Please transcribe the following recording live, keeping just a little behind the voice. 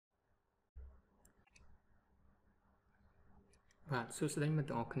បាទសួស្តីមិត្ត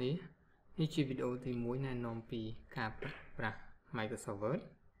ទាំងអស់គ្នានេះជាវីដេអូទី1ណែនាំពីការប្រើប្រាស់ Microsoft Word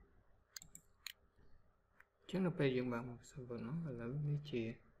អញ្ចឹងនៅពេលយើងបើក Microsoft Word មកឥឡូវនេះជា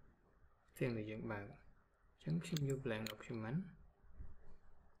ផ្ទាំងដែលយើងបើកអញ្ចឹងខ្ញុំយក blank document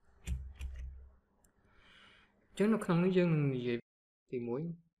អញ្ចឹងនៅក្នុងនេះយើងនឹងនិយាយទី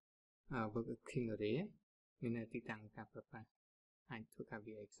1 working area មានទីតាំងការប្រើប្រាស់អាចធ្វើការ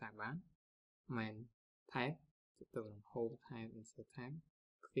វាឯកសារបាន main tab ទៅនឹង home tab insert tab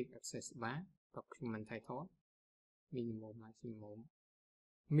quick access bar document title minimum maximum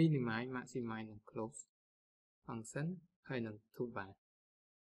minimize maximize និង close function ហើយនឹង toolbar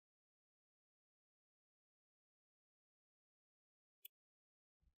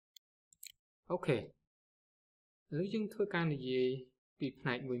អូខេឥឡូវយើងធ្វើការនិយាយពីផ្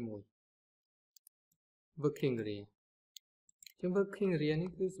នែកមួយ working area អញ្ចឹង working area នេះ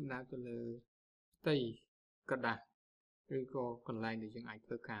គឺសំដៅទៅលើផ្ទៃក្រដាសឬក៏កន្លែងដែលយើងអាច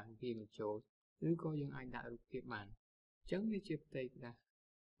ធ្វើការវាបញ្ចូលឬក៏យើងអាចដាក់រូបភាពបានអញ្ចឹងវាជាផ្ទៃក្រដាសរ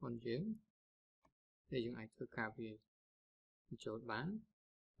បស់យើងដែលយើងអាចធ្វើការវាបញ្ចូលបាន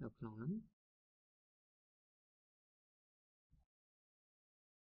នៅក្នុងនោះ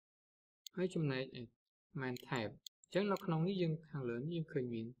ហើយចំណែក main tab អញ្ចឹងនៅក្នុងនេះយើងខាងលើនេះយើងឃើញ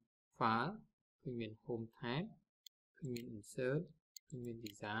មាន file ឃើញមាន home tab ឃើញមាន insert ឃើញមាន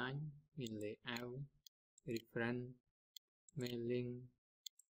design មាន layout reference mailing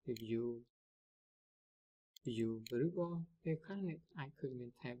review view ឬក៏ពេលខ្លះអ្នកអាចឃើញមា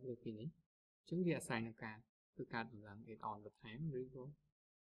ន tab លើពីនេះអញ្ចឹងវាអាស្រ័យនឹងការធ្វើការតម្លើង add on បន្ថែមឬក៏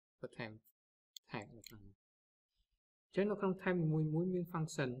បន្ថែម tab នៅក្នុងនេះអញ្ចឹងនៅក្នុង tab មួយមាន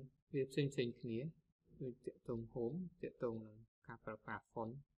function វាផ្សេងគ្នាដូចទាក់ទង home ទាក់ទងនឹងការប្រើប្រាស់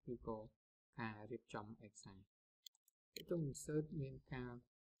font ឬក៏ការរៀបចំឯកសារទាក់ទង insert មានការ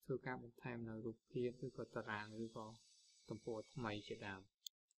ធ្វើការបន្ថែមនៅរូបភាពឬក៏តារាងឬក៏ទំព័រថ្មីជាដើម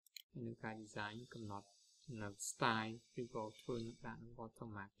ហើយនឹងការ design កំណត់នៅ style ឬក៏ធ្វើដាក់នៅ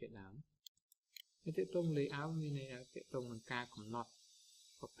watermark ជាដើមហើយទាក់ទង layout មានន័យថាទាក់ទងនឹងការកំណត់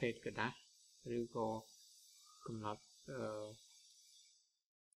ប្រភេទក្រដាសឬក៏កំណត់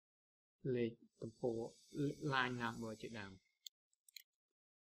លេខទំព័រ line number ជាដើម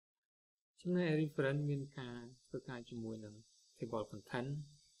ចំណែក reference មានការធ្វើការជាមួយនឹង table content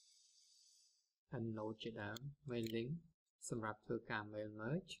and note ជាដើម mailing សម្រាប់ធ្វើការ mail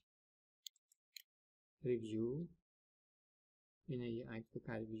merge review មានន័យយើងអាចធ្វើ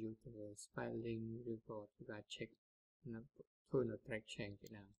ការ review ទៅលើ spelling ឬក៏ធ្វើការ check នៅធ្វើនៅ track change ជា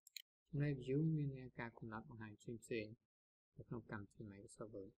ដើមចំណែក view មានការកំណត់បង្ហាញផ្សេងនៅក្នុងកម្មវិធី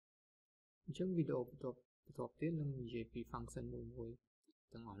Microsoft Word អញ្ចឹងវីដេអូបន្ទាប់ទៀតនឹងនិយាយពី function មួយ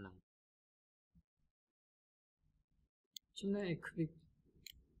ទាំងអស់ហ្នឹងចំណែក quick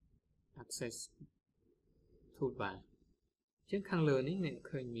access toolbar អញ្ចឹងខាងលើនេះអ្នក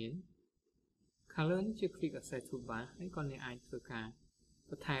ឃើញមានខាងលើនេះជា quick access toolbar ហើយក៏អ្នកអាចធ្វើការ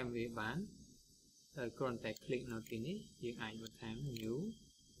បន្ថែមវាបានដោយគ្រាន់តែ click នៅទីនេះយើងអាចបន្ថែម new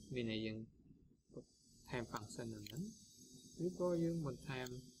មានន័យយើងបន្ថែម function ហ្នឹងឬក៏យើងបន្ថែម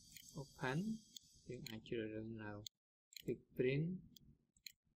open យើងអាចជ្រើសរើសនៅ quick print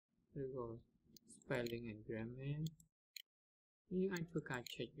ឬក៏ spelling and grammar យើងអាចធ្វើការ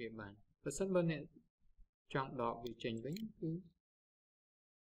check វាបានបើសិនបើអ្នកចង់ដកវាចេញវិញគឺ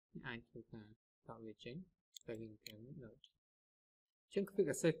អាចធ្វើការដកវាចេញ spelling grammar ដកអញ្ចឹង quick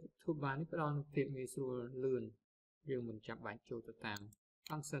access toolbar នេះផ្ដល់នូវភាពងាយស្រួលលឿនយើងមិនចាំបាច់ចូលទៅតាម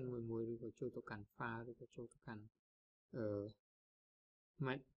function មួយឬក៏ចូលទៅកាន់ file ឬក៏ចូលទៅកាន់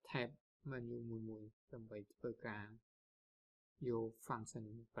tab menu មួយដើម្បីធ្វើការយក function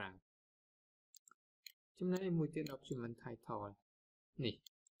ប្រើចំណែកមួយទៀត document title នេះ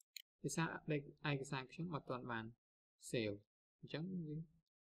ភាសាឯកសារខ្ញុំអត់ទាន់បាន save អញ្ចឹងវា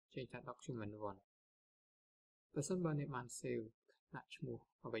ចេញថា document 1បើសិនបើអ្នកបាន save ដាក់ឈ្មោះ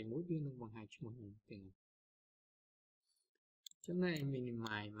អ្វីមួយវានឹងបង្ហាញឈ្មោះនឹងទាំងចំណែក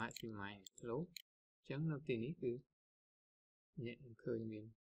minimize maximize close អញ្ចឹងនៅទីនេះគឺអ្នកនឹងឃើញមាន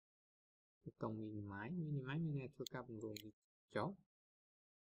ប៊ូតុង minimize មានន័យធ្វើការបង្រួមវាចុះ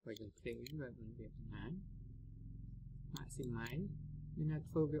បើយើងคลิกវាបង្ហាញ maximize មានន័យ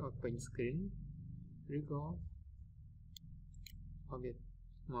ធ្វើវាឲ្យពេញ screen ឬក៏ឲ្យវា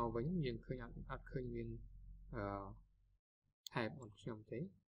មកវិញយើងឃើញអត់ឃើញមានtab របស់ខ្ញុំទេ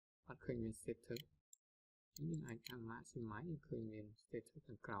អត់ឃើញមាន status យើងអាចតាម maximize យើងឃើញមាន status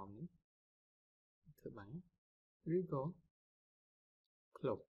ខាងក្រោមនេះធ្វើបានឬក៏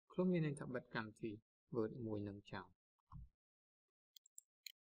close មានន័យថាបិទកម្មវិធី Word មួយនឹងចោល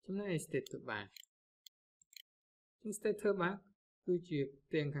ចំណែក status bar status bar គឺជាផ្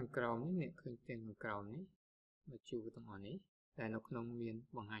ទាំងខាងក្រោមនេះអ្នកឃើញផ្ទាំងខាងក្រោមនេះមកជួទាំងអស់នេះ តែនៅក្នុងមាន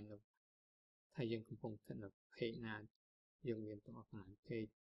បង្ហាញនៅថាយើងកំពុងស្ថិតនៅ page ណាយើងមានទាំងអស់ប្រហែល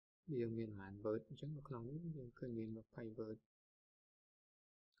page យើងមានប្រហែល word អញ្ចឹងនៅក្នុងនេះយើងឃើញមាន20 word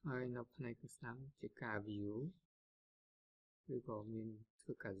ហើយនៅផ្នែកខាងស្ដាំជាការ view ឬក៏មានធ្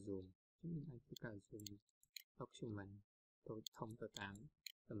វើការ zoom អញ្ចឹងយើងអាចធ្វើការ zoom document ទៅធំទៅតាម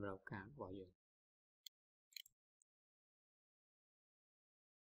តម្រូវការរបស់យើង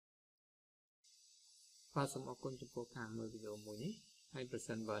បាទសូមអរគុណចំពោះការមើលវីដេអូមួយនេះហើយប្រ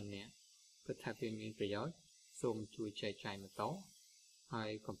សិនបើអ្នកគិតថាវាមានប្រយោជន៍សូមជួយចែកចាយបន្តហើយ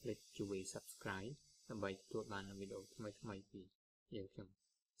កុំភ្លេចជួយ Subscribe ដើម្បីទទួលបានវីដេអូថ្មីៗពីយើងខ្ញុំ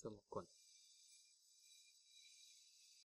សូមអរគុណ